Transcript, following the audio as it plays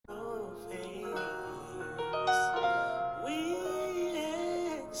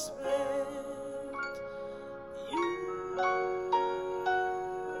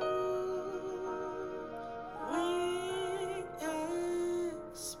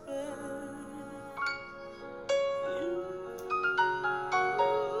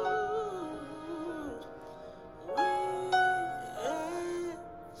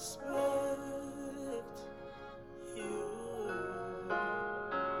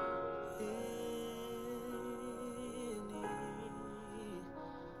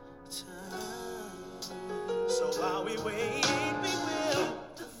we wait, we will.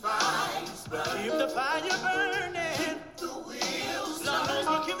 Keep the fire burning. The wheels turning.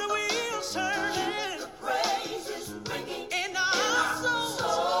 Lord, keep the wheels turning. The praises ringing in our souls.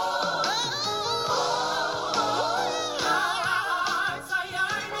 Hearts are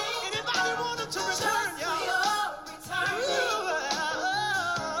yearning. Anybody wanted to return, y'all?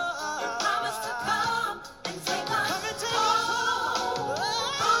 You promised to come and take us. Come and take us home.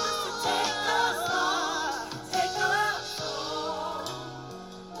 Promise to take us home. Take us home.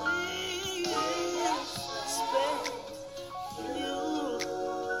 We expect you.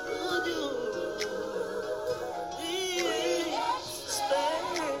 We expect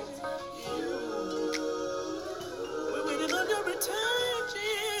you. We're waiting on your return,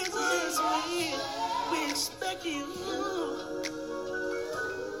 Jesus. We expect you.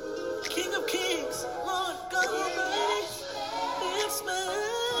 King of Kings, Lord God Almighty, we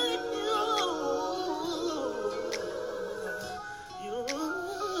expect you. You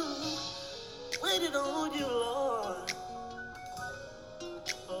waited on you, Lord.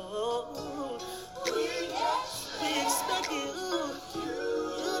 Oh, we expect you. You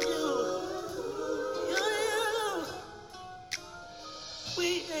do. We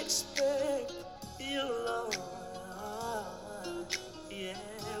expect you, Lord. Yeah,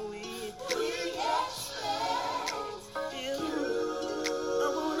 we expect you.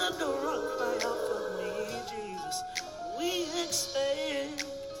 I won't let the rock cry out for me, Jesus. We expect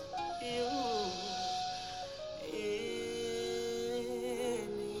you.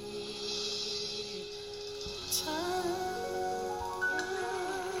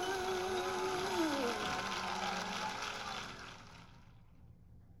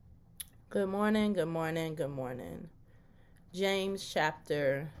 Good morning, good morning, good morning. James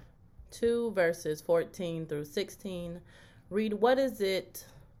chapter 2, verses 14 through 16. Read, what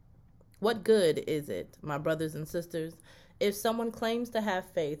good is it, my brothers and sisters, if someone claims to have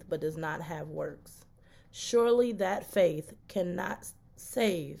faith but does not have works? Surely that faith cannot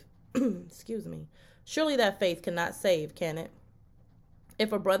save. Excuse me. Surely that faith cannot save, can it?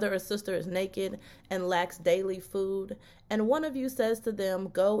 If a brother or sister is naked and lacks daily food, and one of you says to them,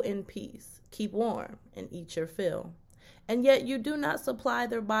 go in peace, keep warm, and eat your fill, and yet you do not supply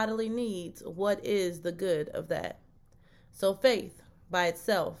their bodily needs, what is the good of that? So faith by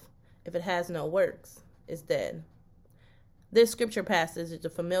itself, if it has no works, is dead. This scripture passage is a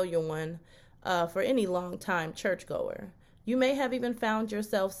familiar one for any long-time churchgoer. You may have even found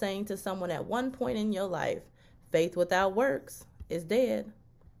yourself saying to someone at one point in your life, faith without works is dead.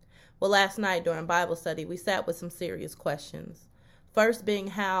 Well, last night during Bible study, we sat with some serious questions. First being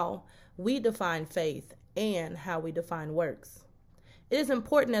how we define faith and how we define works. It is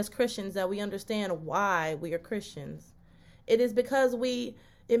important as Christians that we understand why we are Christians. It is because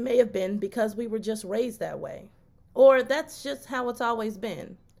it may have been because we were just raised that way, or that's just how it's always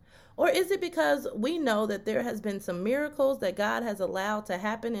been. Or is it because we know that there has been some miracles that God has allowed to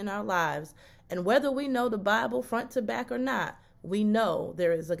happen in our lives, and whether we know the Bible front to back or not, we know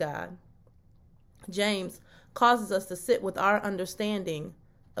there is a God. James causes us to sit with our understanding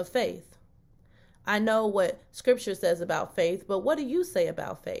of faith. I know what Scripture says about faith, but what do you say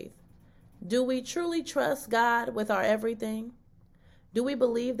about faith? Do we truly trust God with our everything? Do we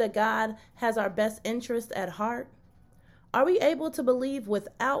believe that God has our best interest at heart? Are we able to believe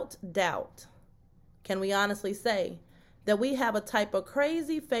without doubt? Can we honestly say that we have a type of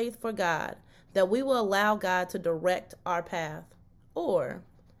crazy faith for God that we will allow God to direct our path? Or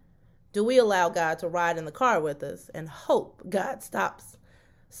do we allow God to ride in the car with us and hope God stops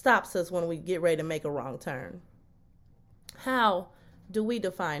us when we get ready to make a wrong turn? How do we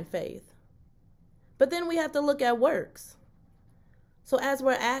define faith? But then we have to look at works. So as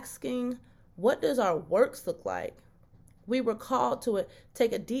we're asking, what does our works look like? We were called to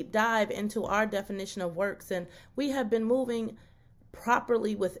take a deep dive into our definition of works, and we have been moving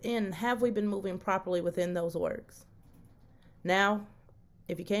properly within. Have we been moving properly within those works? Now,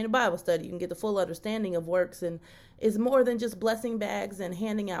 if you came to Bible study, you can get the full understanding of works, and is more than just blessing bags and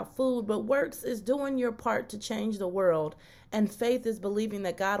handing out food, but works is doing your part to change the world, and faith is believing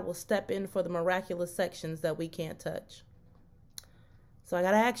that God will step in for the miraculous sections that we can't touch. So I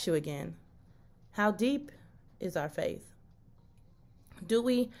got to ask you again, how deep is our faith? Do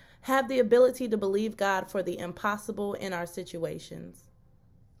we have the ability to believe God for the impossible in our situations?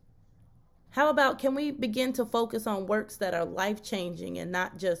 How about, can we begin to focus on works that are life-changing and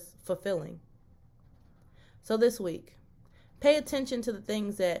not just fulfilling? So this week, pay attention to the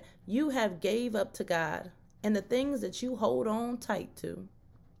things that you have gave up to God and the things that you hold on tight to.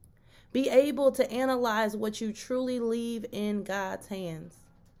 Be able to analyze what you truly leave in God's hands.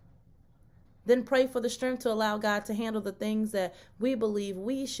 Then pray for the strength to allow God to handle the things that we believe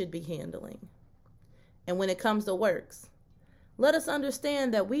we should be handling. And when it comes to works, let us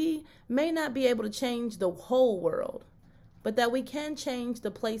understand that we may not be able to change the whole world, but that we can change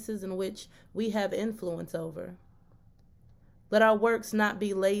the places in which we have influence over. Let our works not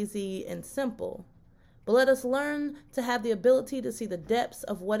be lazy and simple, but let us learn to have the ability to see the depths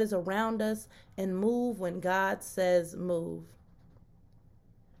of what is around us and move when God says move.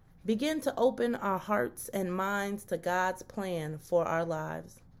 Begin to open our hearts and minds to God's plan for our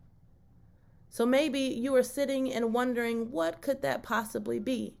lives. So maybe you are sitting and wondering, what could that possibly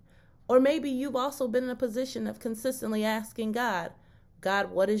be? Or maybe you've also been in a position of consistently asking God,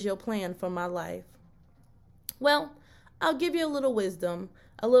 what is your plan for my life? Well, I'll give you a little wisdom,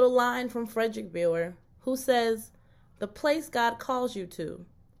 a little line from Frederick Buehler, who says, the place God calls you to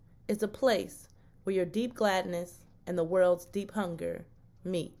is a place where your deep gladness and the world's deep hunger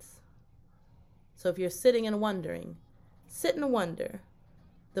meets. So if you're sitting and wondering, sit and wonder,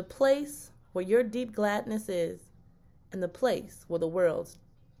 the place where your deep gladness is and the place where the world's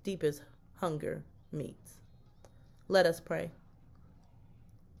deepest hunger meets. Let us pray.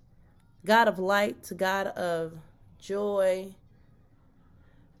 God of light, God of joy,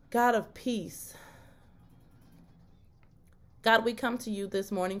 God of peace. God, we come to you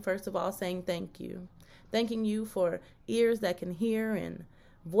this morning, first of all, saying thank you. Thanking you for ears that can hear and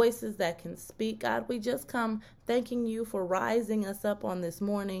voices that can speak. God, we just come thanking you for rising us up on this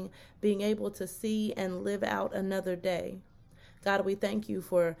morning, being able to see and live out another day. God, we thank you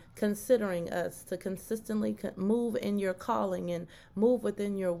for considering us to consistently move in your calling and move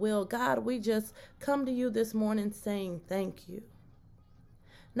within your will. God, we just come to you this morning saying thank you.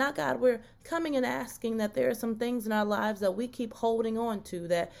 Now, God, we're coming and asking that there are some things in our lives that we keep holding on to,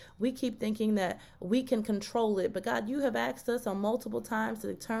 that we keep thinking that we can control it. But God, you have asked us on multiple times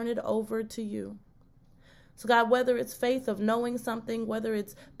to turn it over to you. So God, whether it's faith of knowing something, whether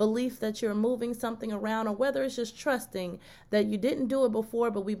it's belief that you're moving something around, or whether it's just trusting that you didn't do it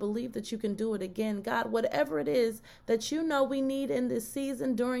before, but we believe that you can do it again. God, whatever it is that you know we need in this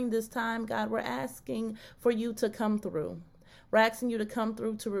season during this time, God, we're asking for you to come through. We're asking you to come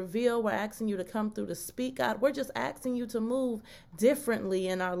through to reveal. We're asking you to come through to speak, God. We're just asking you to move differently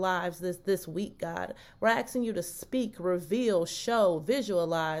in our lives this week, God. We're asking you to speak, reveal, show,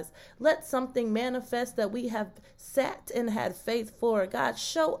 visualize. Let something manifest that we have sat and had faith for. God,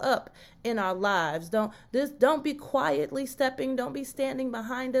 show up in our lives. Don't be quietly stepping. Don't be standing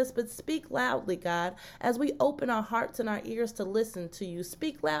behind us, but speak loudly, God, as we open our hearts and our ears to listen to you.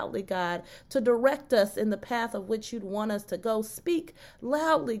 Speak loudly, God, to direct us in the path of which you'd want us to go. Speak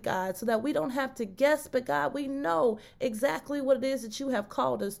loudly, God, so that we don't have to guess, but God, we know exactly what it is that you have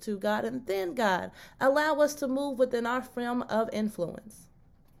called us to, God. And then, God, allow us to move within our realm of influence.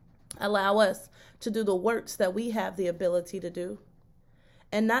 Allow us to do the works that we have the ability to do.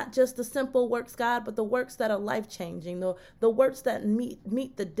 And not just the simple works, God, but the works that are life-changing, the works that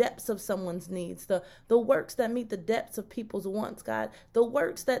meet the depths of someone's needs, the works that meet the depths of people's wants, God, the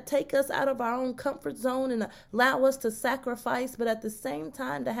works that take us out of our own comfort zone and allow us to sacrifice, but at the same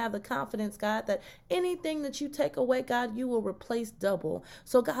time to have the confidence, God, that anything that you take away, God, you will replace double.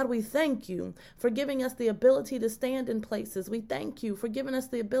 So, God, we thank you for giving us the ability to stand in places. We thank you for giving us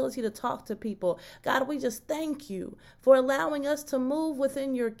the ability to talk to people. God, we just thank you for allowing us to move within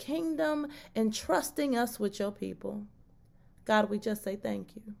your kingdom and trusting us with your people. God, we just say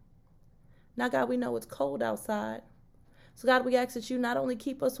thank you. Now, God, we know it's cold outside. So, God, we ask that you not only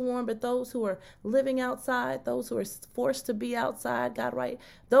keep us warm, but those who are living outside, those who are forced to be outside, God, right?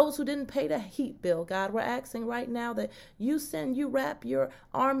 Those who didn't pay the heat bill, God, we're asking right now that you wrap your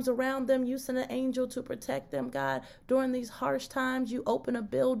arms around them. You send an angel to protect them, God, during these harsh times. You open a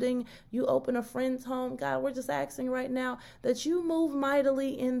building, you open a friend's home, God. We're just asking right now that you move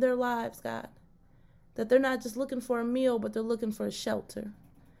mightily in their lives, God, that they're not just looking for a meal, but they're looking for a shelter.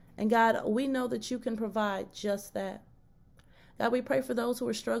 And God, we know that you can provide just that. God, we pray for those who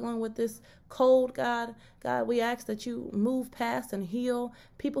are struggling with this cold, God. God, we ask that you move past and heal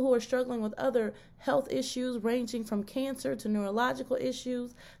people who are struggling with other health issues ranging from cancer to neurological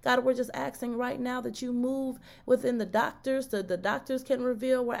issues. God, we're just asking right now that you move within the doctors, the doctors can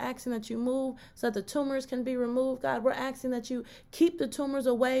reveal. We're asking that you move so that the tumors can be removed. God, we're asking that you keep the tumors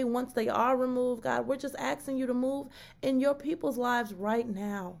away once they are removed. God, we're just asking you to move in your people's lives right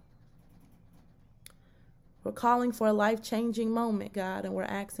now. We're calling for a life-changing moment, God, and we're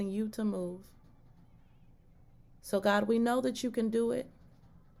asking you to move. So, God, we know that you can do it.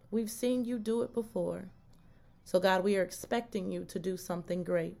 We've seen you do it before. So, God, we are expecting you to do something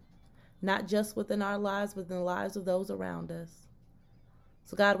great, not just within our lives, but in the lives of those around us.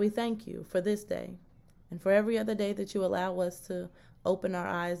 So, God, we thank you for this day and for every other day that you allow us to open our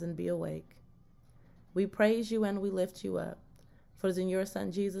eyes and be awake. We praise you and we lift you up. For it is in your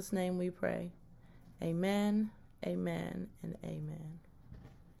Son, Jesus' name, we pray. Amen, amen, and amen.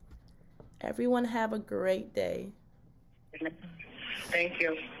 Everyone have a great day. Thank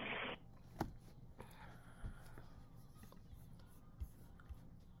you.